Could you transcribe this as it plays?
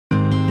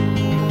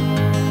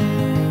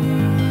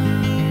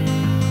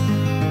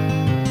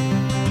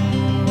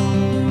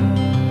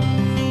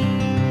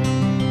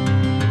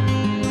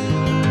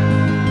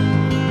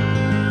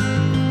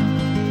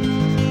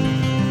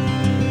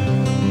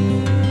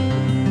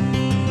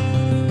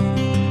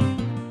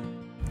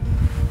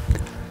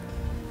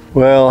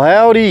Well,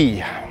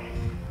 howdy.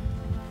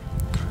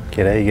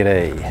 G'day,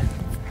 g'day.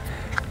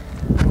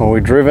 Well,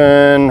 we've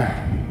driven,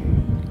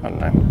 I don't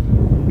know,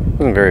 it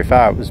wasn't very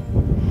far. It was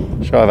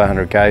shy of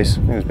 100 Ks. I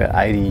think it was about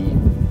 80,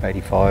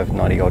 85,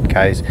 90 odd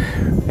Ks.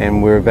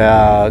 And we're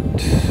about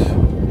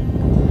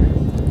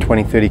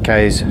 20, 30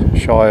 Ks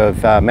shy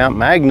of Mount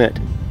Magnet,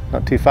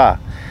 not too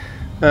far.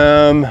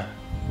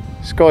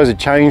 Skies have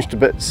changed a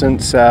bit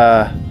since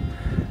the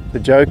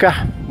Joker,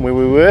 where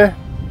we were.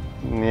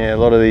 Yeah, a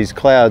lot of these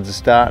clouds are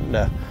starting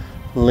to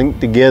link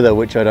together,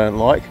 which I don't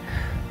like.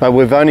 But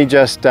we've only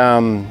just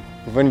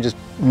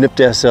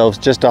nipped ourselves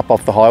just up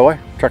off the highway.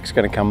 Truck's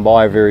going to come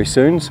by very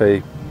soon,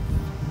 so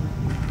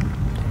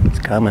it's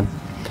coming.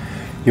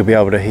 You'll be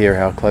able to hear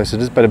how close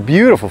it is. But a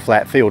beautiful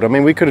flat field. I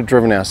mean, we could have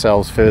driven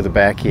ourselves further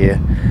back here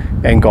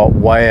and got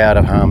way out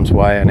of harm's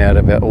way and out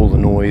of all the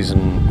noise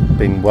and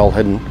been well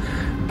hidden.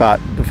 But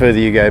the further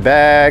you go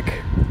back,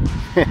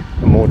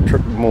 the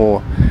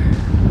more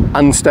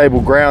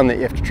unstable ground that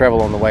you have to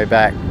travel on the way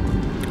back.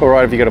 All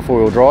right, if you got a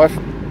four-wheel drive.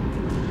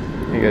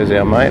 Here goes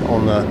our mate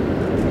on the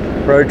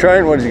road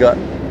train. What has he got?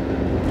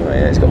 Oh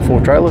yeah, he's got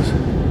 4 trailers.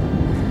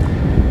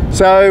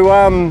 So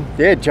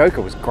yeah,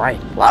 Joker was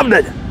great, loved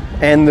it.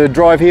 And the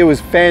drive here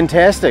was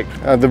fantastic.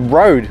 The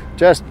road,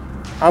 just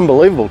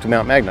unbelievable to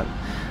Mount Magnet.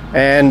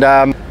 And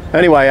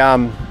anyway,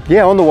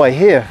 yeah, on the way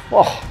here,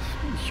 oh,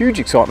 huge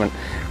excitement.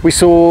 We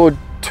saw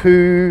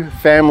 2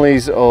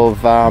 families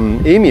of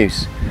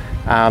emus.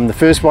 The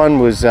first one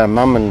was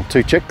mum and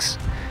 2 chicks,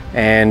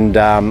 and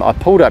I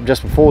pulled up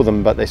just before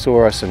them, but they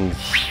saw us and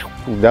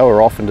they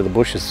were off into the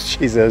bushes.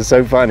 Jeez, that was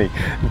so funny.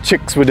 The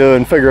chicks were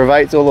doing figure of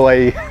 8s all the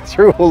way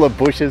through all the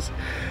bushes.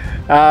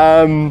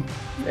 And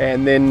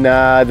then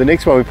the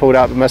next one we pulled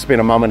up, it must have been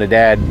a mum and a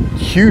dad,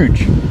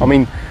 huge. I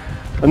mean,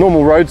 a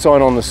normal road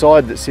sign on the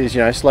side that says,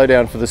 you know, slow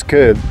down for this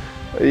curb.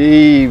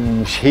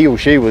 He or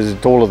she was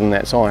taller than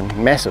that sign,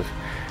 massive.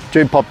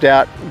 Jude popped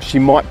out. She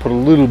might put a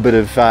little bit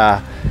of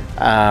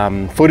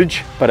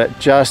footage, but it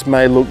just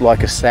may look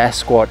like a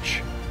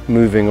Sasquatch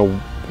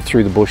moving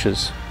through the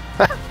bushes.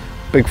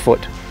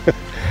 Bigfoot.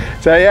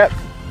 So yeah,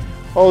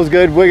 all's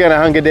good. We're going to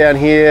hunker down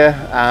here,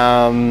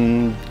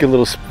 get a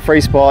little free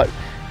spot.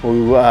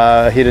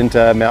 We'll head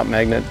into Mount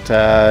Magnet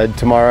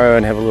tomorrow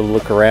and have a little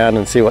look around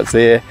and see what's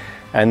there.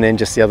 And then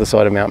just the other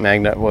side of Mount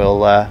Magnet, we'll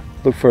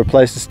look for a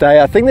place to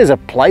stay. I think there's a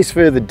place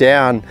further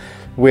down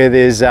where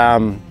there's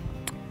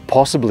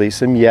possibly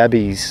some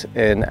yabbies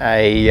and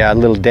a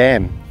little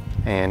dam,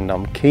 and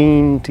I'm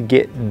keen to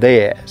get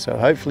there. So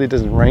hopefully it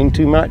doesn't rain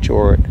too much,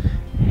 or it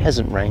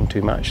hasn't rained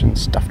too much and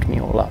stuffed me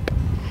all up.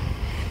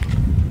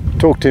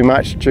 Talk too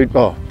much, Jude.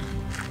 Oh,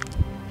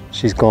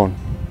 she's gone.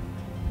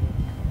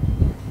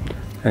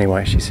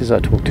 Anyway, she says I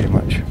talk too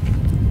much.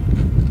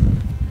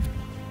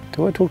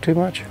 Do I talk too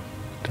much?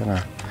 Don't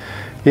know.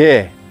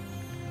 Yeah,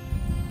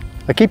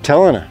 I keep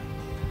telling her.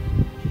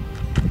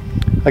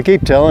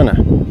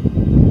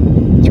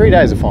 3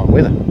 days of fine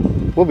weather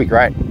will be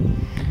great,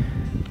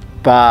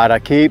 but I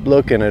keep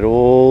looking at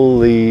all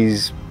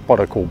these what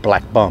I call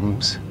black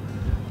bums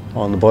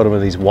on the bottom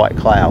of these white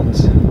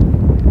clouds,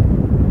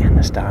 and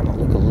they're starting to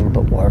look a little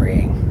bit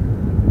worrying.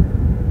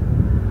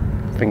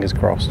 Fingers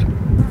crossed.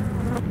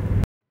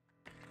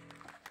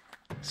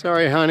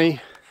 Sorry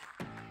honey,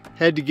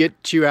 had to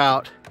get you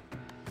out,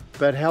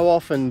 but how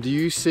often do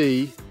you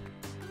see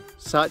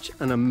such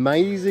an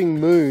amazing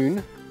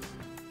moon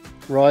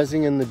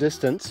rising in the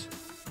distance,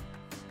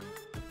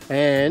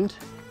 and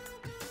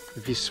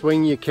if you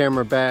swing your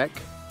camera back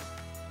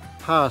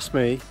past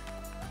me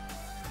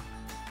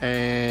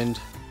and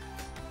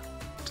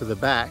to the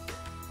back,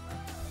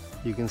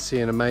 you can see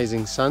an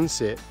amazing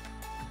sunset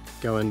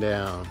going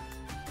down.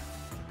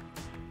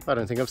 I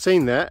don't think I've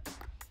seen that.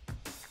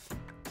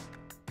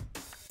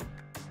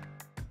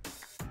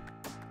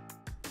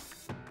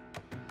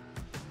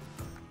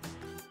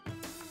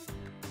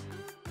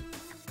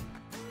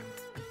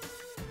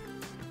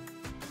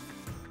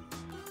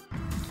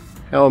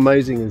 How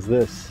amazing is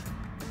this?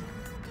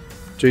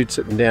 Jude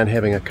sitting down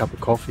having a cup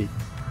of coffee.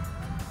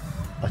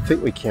 I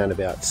think we count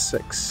about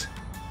 6.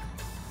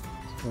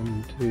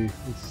 1, 2,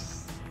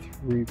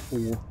 3,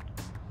 4.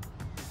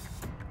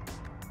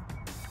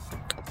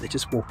 They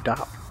just walked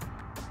up.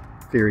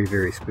 Very,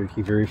 very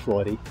spooky, very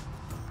flighty.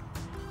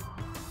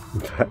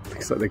 But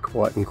looks like they're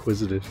quite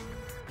inquisitive.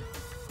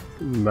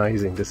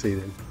 Amazing to see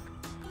them.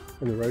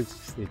 And the road's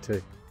just there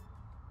too.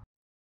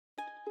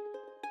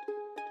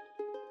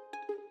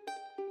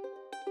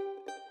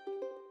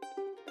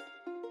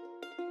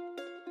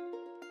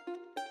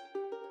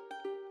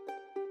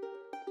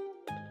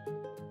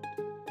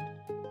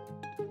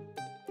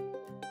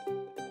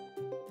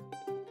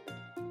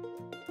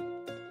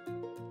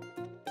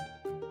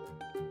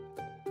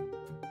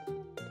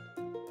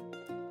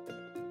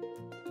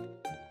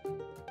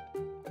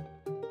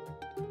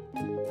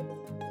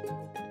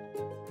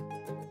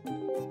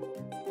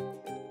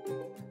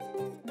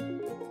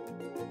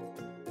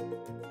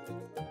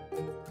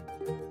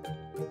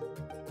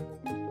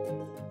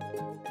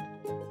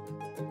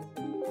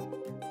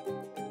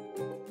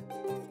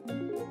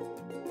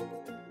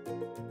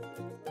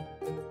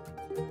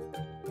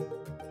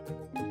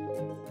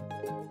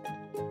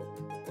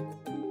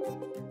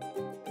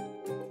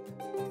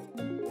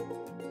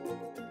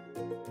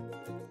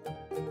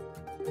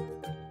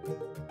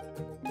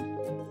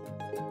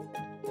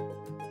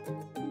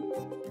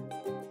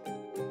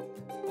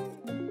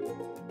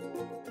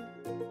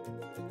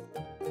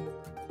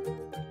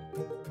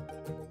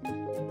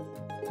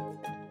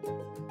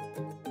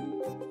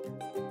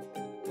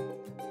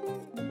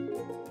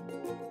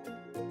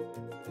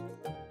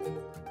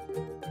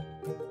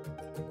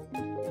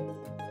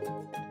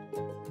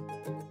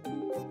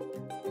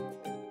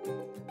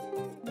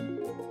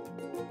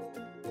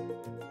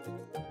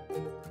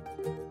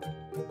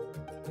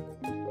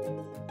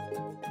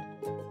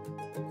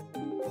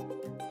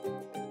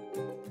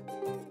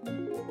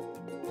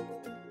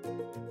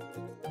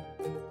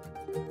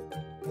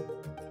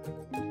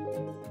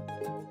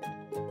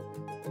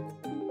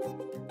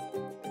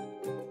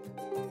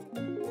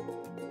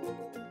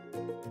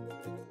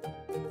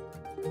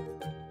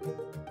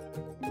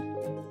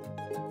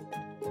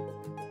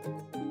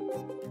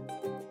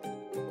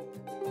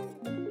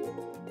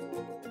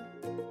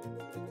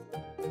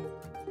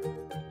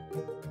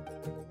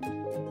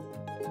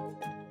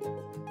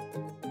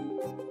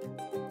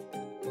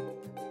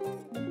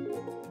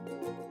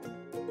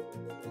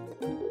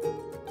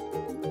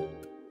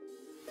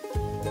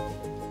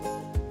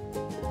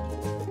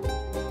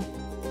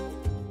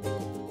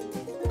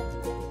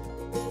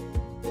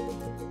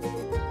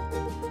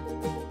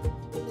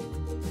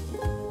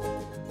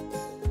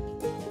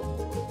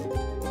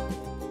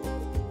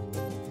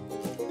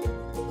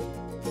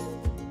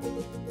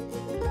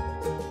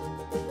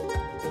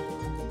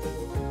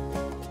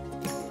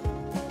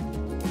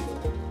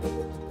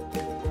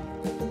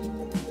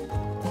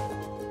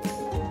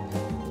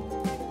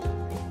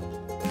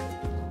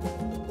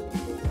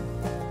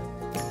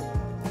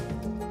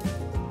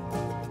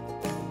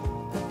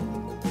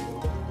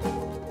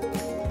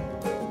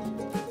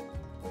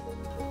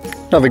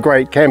 Another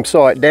great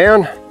campsite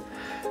down.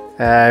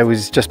 It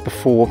was just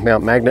before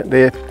Mount Magnet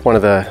there, one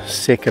of the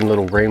second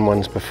little green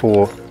ones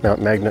before Mount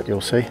Magnet,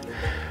 you'll see.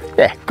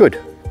 Yeah, good.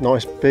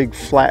 Nice big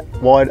flat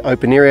wide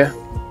open area.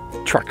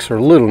 Trucks are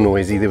a little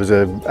noisy. There was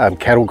a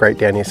cattle grate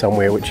down here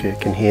somewhere which you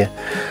can hear,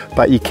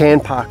 but you can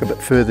park a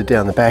bit further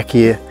down the back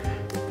here.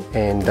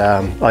 And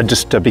I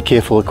just be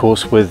careful, of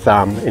course, with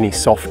any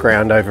soft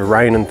ground over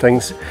rain and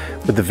things.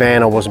 With the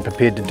van I wasn't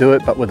prepared to do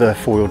it, but with a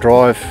four-wheel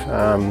drive,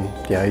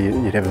 yeah,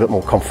 you'd have a bit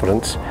more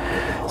confidence.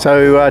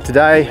 So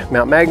today,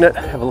 Mount Magnet,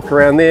 have a look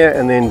around there,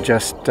 and then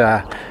just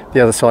the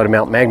other side of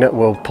Mount Magnet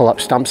we'll pull up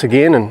stumps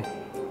again, and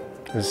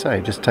as I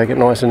say, just take it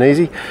nice and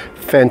easy.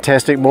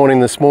 Fantastic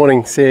morning this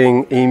morning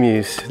seeing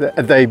emus.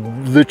 They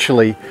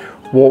literally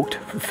walked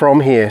from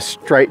here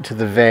straight to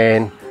the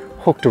van,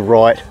 hooked a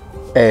right,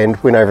 and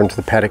went over into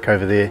the paddock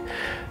over there.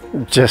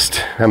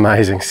 Just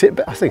amazing.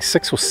 I think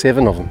 6 or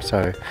 7 of them,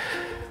 so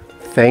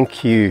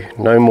thank you.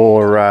 No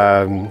more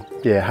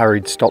yeah,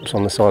 hurried stops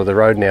on the side of the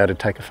road now to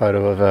take a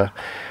photo of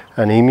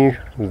an emu.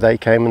 They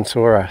came and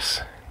saw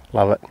us.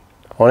 Love it.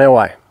 On our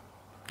way.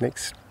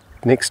 Next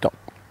stop.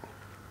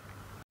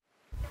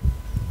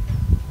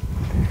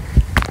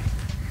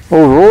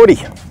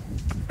 Alrighty.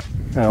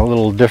 A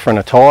little different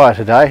attire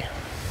today.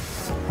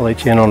 I'll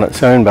let you in on it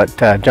soon, but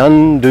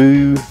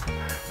Jundoo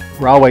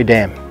Raiway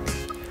Dam.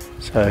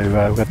 So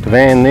we've got the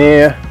van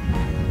there.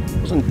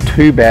 Wasn't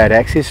too bad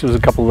access. There was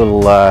a couple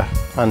little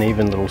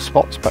uneven little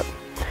spots, but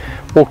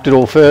walked it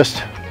all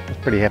first. Was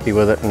pretty happy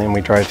with it, and then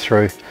we drove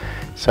through.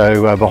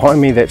 So behind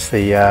me, that's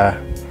the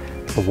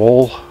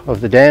wall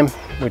of the dam,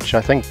 which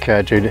I think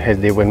Jude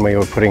had there when we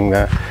were putting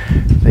the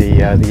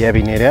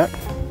yabby net out.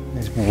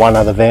 There's one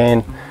other van.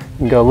 You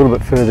can go a little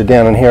bit further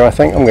down in here, I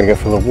think. I'm going to go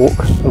for the walk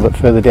a little bit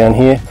further down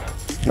here.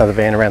 Another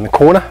van around the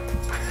corner.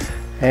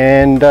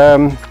 And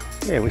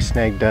yeah, we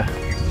snagged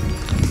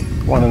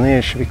one in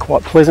there. Should be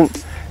quite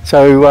pleasant.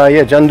 So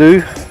yeah,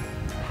 Jundoo.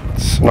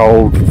 It's an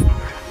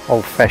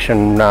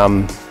old-fashioned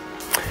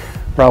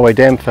railway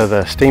dam for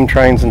the steam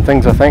trains and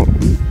things, I think.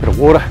 Bit of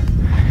water,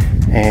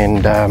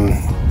 and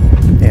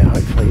yeah,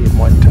 hopefully it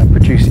might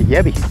produce a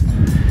yabby.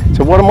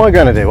 So what am I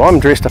going to do? I'm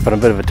dressed up in a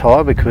bit of a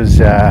tie because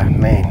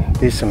man,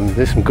 there's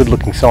some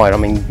good-looking side. I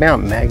mean,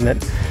 Mount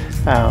Magnet,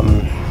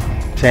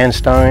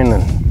 Sandstone,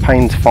 and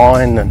Payne's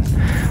Fine, and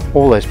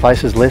all those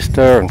places,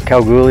 Leicester and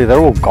Kalgoorlie, they're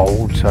all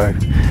gold. So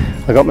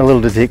I got my little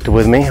detector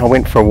with me. I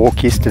went for a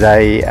walk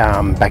yesterday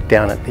back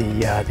down at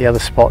the other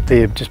spot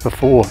there just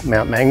before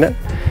Mount Magnet,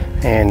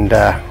 and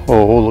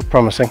all looked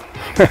promising,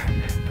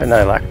 but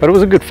no luck. But it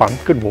was a good fun,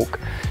 good walk.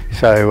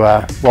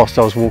 So whilst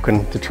I was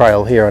walking the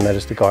trail here, I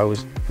noticed the guy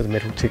was with a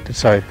metal detector.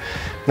 So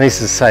needless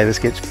to say, this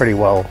gets pretty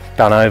well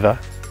done over.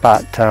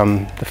 But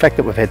the fact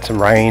that we've had some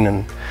rain,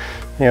 and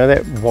you know,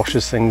 that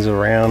washes things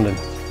around, and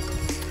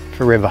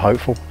forever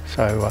hopeful.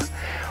 So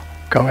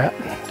go out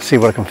and see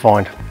what I can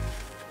find.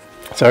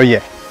 So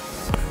yeah,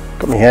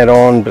 got my hat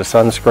on, bit of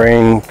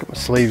sunscreen, got my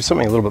sleeves,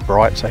 something a little bit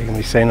bright so you can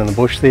be seen in the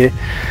bush there,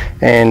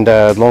 and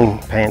long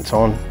pants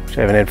on, which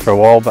I haven't had for a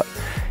while, but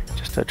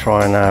just to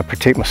try and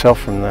protect myself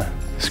from the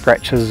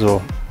scratches,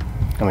 or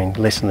I mean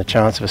lessen the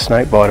chance of a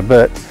snake bite a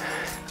bit.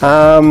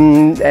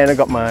 And I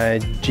got my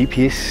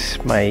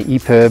GPS, my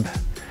EPIRB,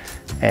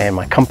 and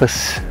my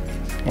compass,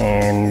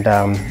 and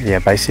yeah,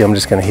 basically I'm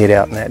just going to head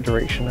out in that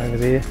direction over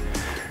there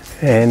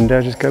and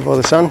just go by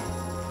the sun.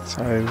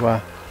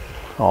 So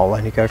I'll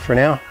only go for an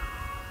hour,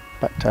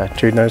 but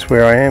Jude knows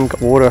where I am.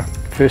 Got water,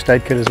 first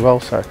aid kit as well,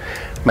 so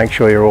make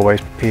sure you're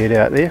always prepared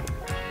out there,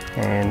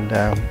 and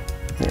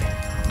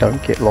yeah,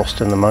 don't get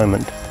lost in the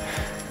moment.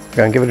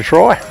 Go and give it a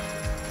try.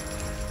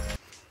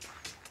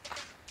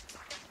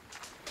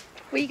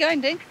 Where are you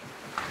going, Dean?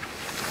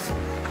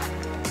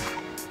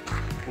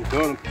 I'm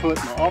going to put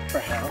my opera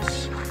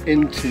house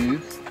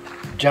into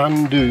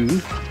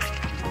Jundoo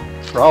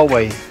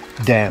Raiway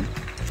Dam.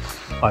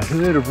 I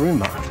heard a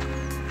rumour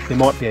there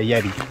might be a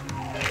yabby.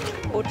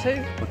 Or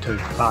two,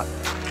 but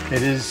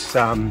it is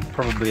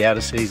probably out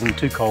of season,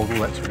 too cold, all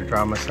that sort of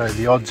drama, so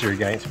the odds are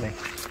against me.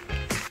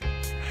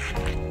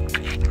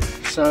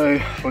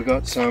 So we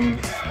got some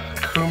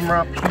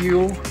kumara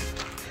peel,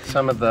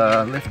 some of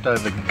the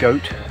leftover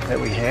goat that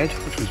we had,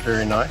 which was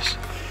very nice.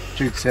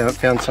 Jude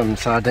found some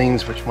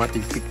sardines which might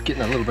be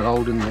getting a little bit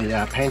old in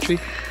the pantry,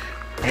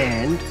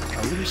 and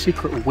a little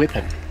secret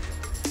weapon,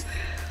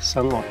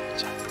 sunlight.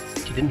 So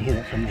you didn't hear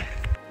that from me.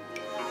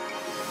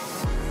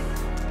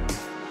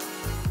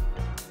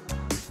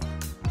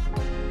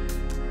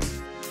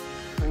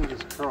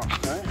 Fingers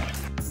crossed, eh?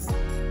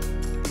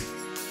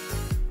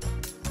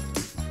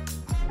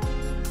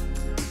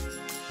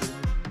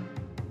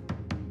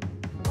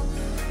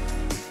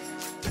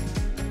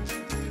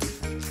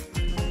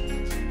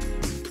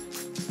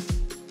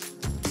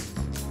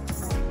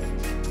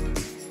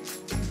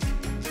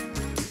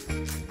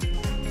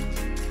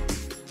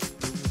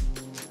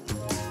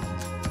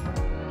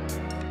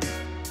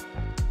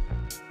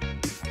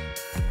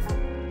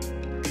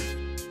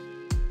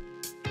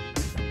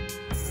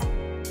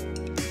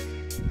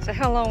 So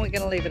how long are we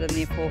going to leave it in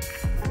there for?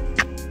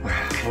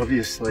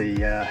 Obviously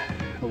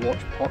a watch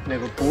pot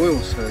never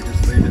boils, so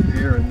just leave it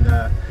there and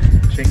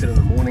check it in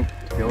the morning,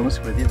 to be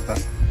honest with you.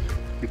 But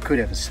we could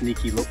have a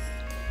sneaky look,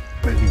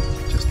 maybe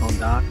just on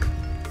dark.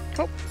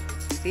 Oh,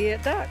 see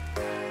it dark.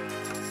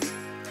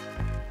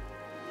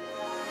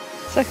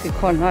 It's actually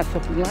quite a nice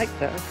looking lake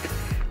though.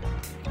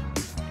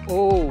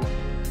 Oh,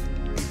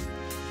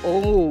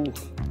 oh,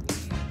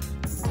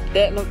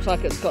 that looks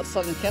like it's got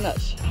something in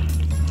it.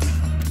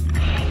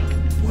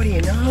 What do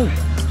you know?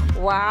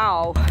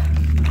 Wow. I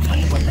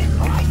wonder what they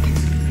like.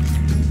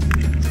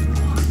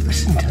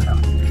 Listen to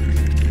them.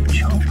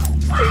 Jungle,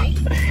 mate.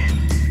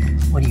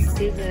 What do you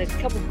think? There's a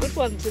couple of good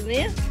ones in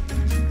there.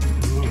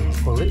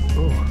 Well,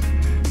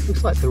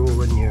 looks like they're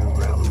all in your,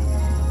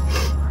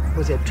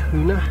 was that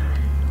tuna?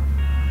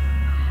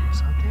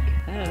 Something?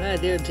 I don't know,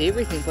 they're into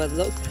everything by the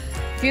look.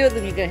 A few of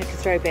them you're going to have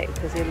to throw back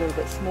because they're a little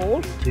bit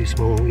small. Too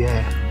small,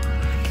 yeah.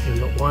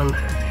 You've got 1,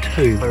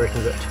 2. I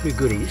reckon we've got 2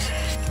 goodies.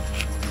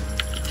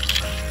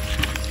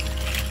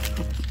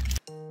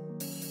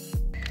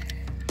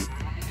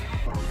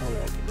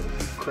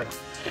 Crap.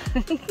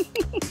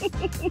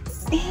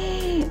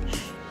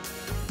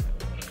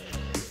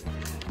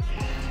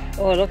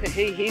 Oh look at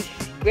he's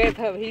grab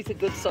him, he's a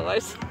good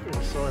size.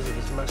 The size of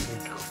his muscly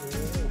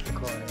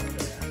claw.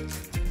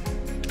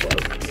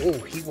 Oh,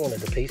 he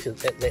wanted a piece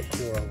of that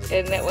claw.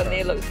 And that one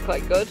there looks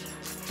quite good.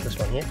 This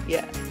one, yeah?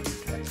 Yeah.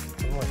 Okay.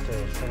 I might have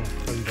to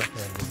food up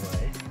out of the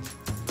way.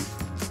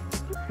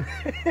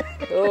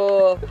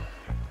 Oh.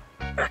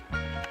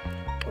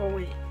 Oh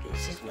wait,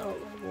 this is not what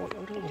I want.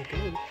 I'm doing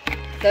good.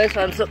 Those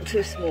ones look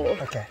too small.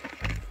 Okay.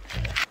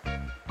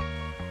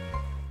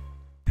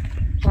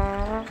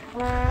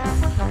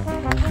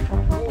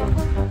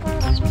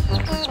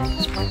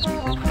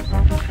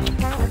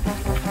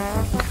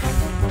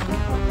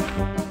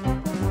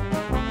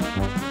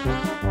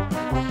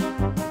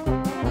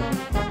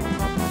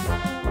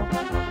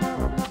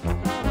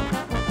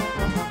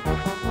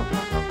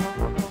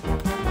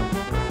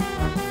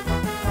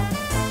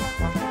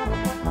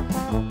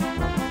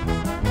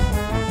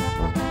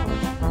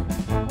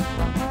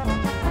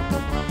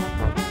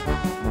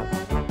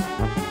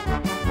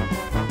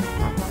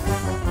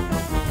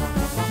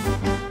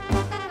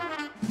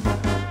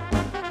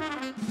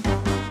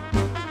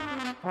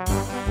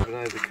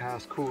 The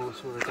car's cooler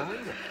sort of day,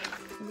 isn't it?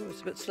 Oh,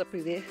 it's a bit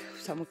slippery there.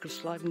 Someone could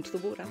slide into the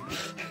water.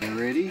 You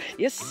ready?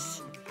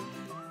 Yes.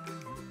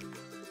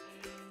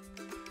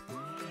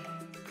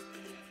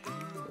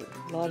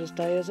 Light as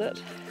day, is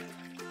it?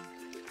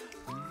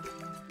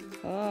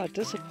 Ah,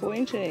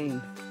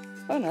 disappointing.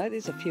 Oh no,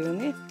 there's a few in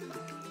there.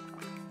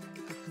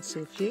 I can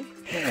see a few.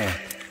 Yeah.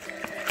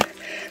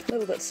 A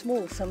little bit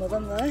small, some of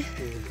them though.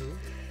 Mm-hmm.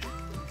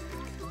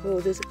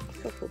 Oh, there's a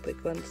couple of big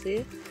ones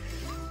there.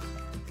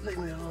 Leave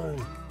me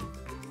alone.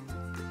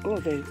 Oh,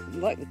 they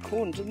liked the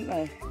corn, didn't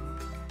they?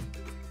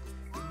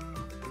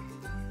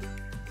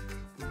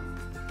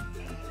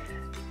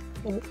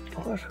 Oh,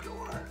 bite it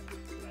away.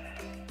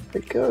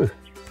 Let go.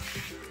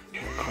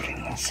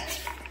 Cutting this.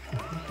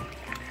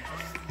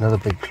 Another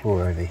big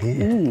claw over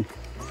here.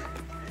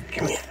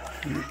 Come here.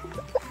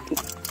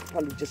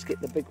 Probably just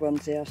get the big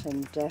ones out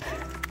and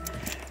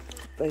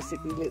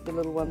basically let the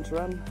little ones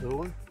run. Little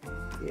one?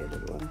 Yeah,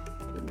 little one.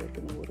 Put them back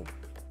in the water.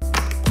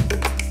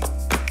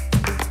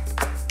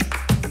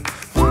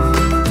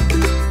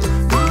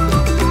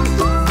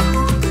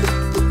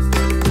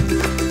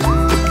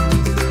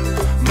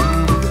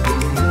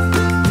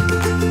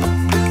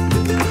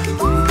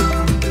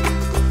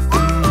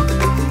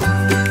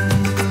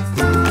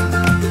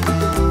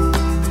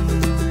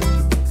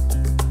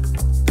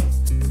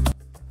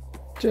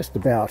 Just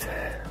about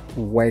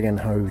wagon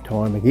hoe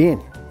time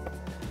again.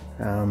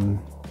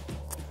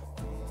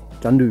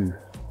 Jundoo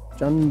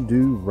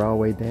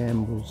Raiway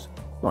Dam was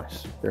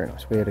nice, very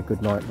nice. We had a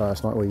good night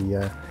last night. We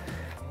had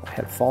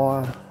a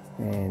fire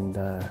and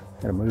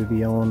had a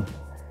movie on.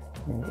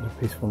 And it was a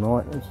peaceful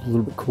night. It was a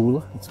little bit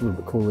cooler. It's a little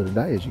bit cooler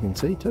today, as you can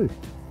see too.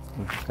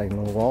 It's taken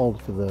a little while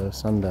for the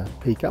sun to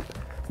peak up.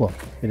 Well,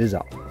 it is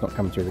up, it's not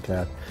coming through the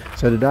cloud.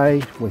 So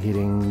today we're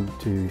heading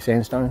to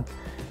Sandstone.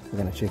 We're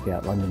going to check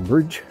out London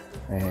Bridge.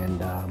 And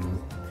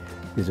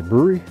there's a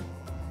brewery,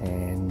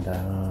 and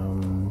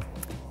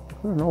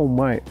I've got an old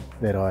mate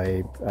that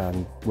I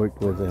worked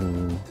with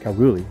in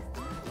Kalgoorlie.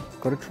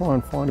 Got to try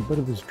and find a bit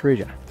of his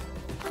treasure.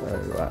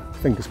 So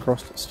fingers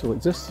crossed it still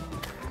exists.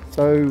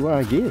 So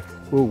yeah,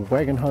 we'll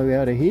wagon hoe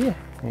out of here,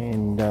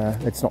 and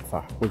it's not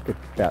far. We've got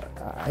about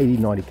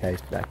 80-90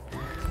 k's today.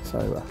 So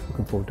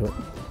looking forward to it.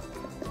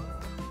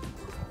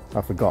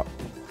 I forgot,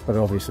 but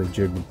obviously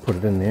Jude would put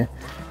it in there.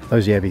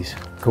 Those yabbies,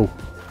 cool.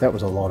 That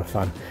was a lot of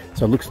fun.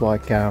 So it looks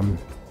like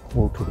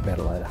we'll talk about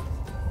it later.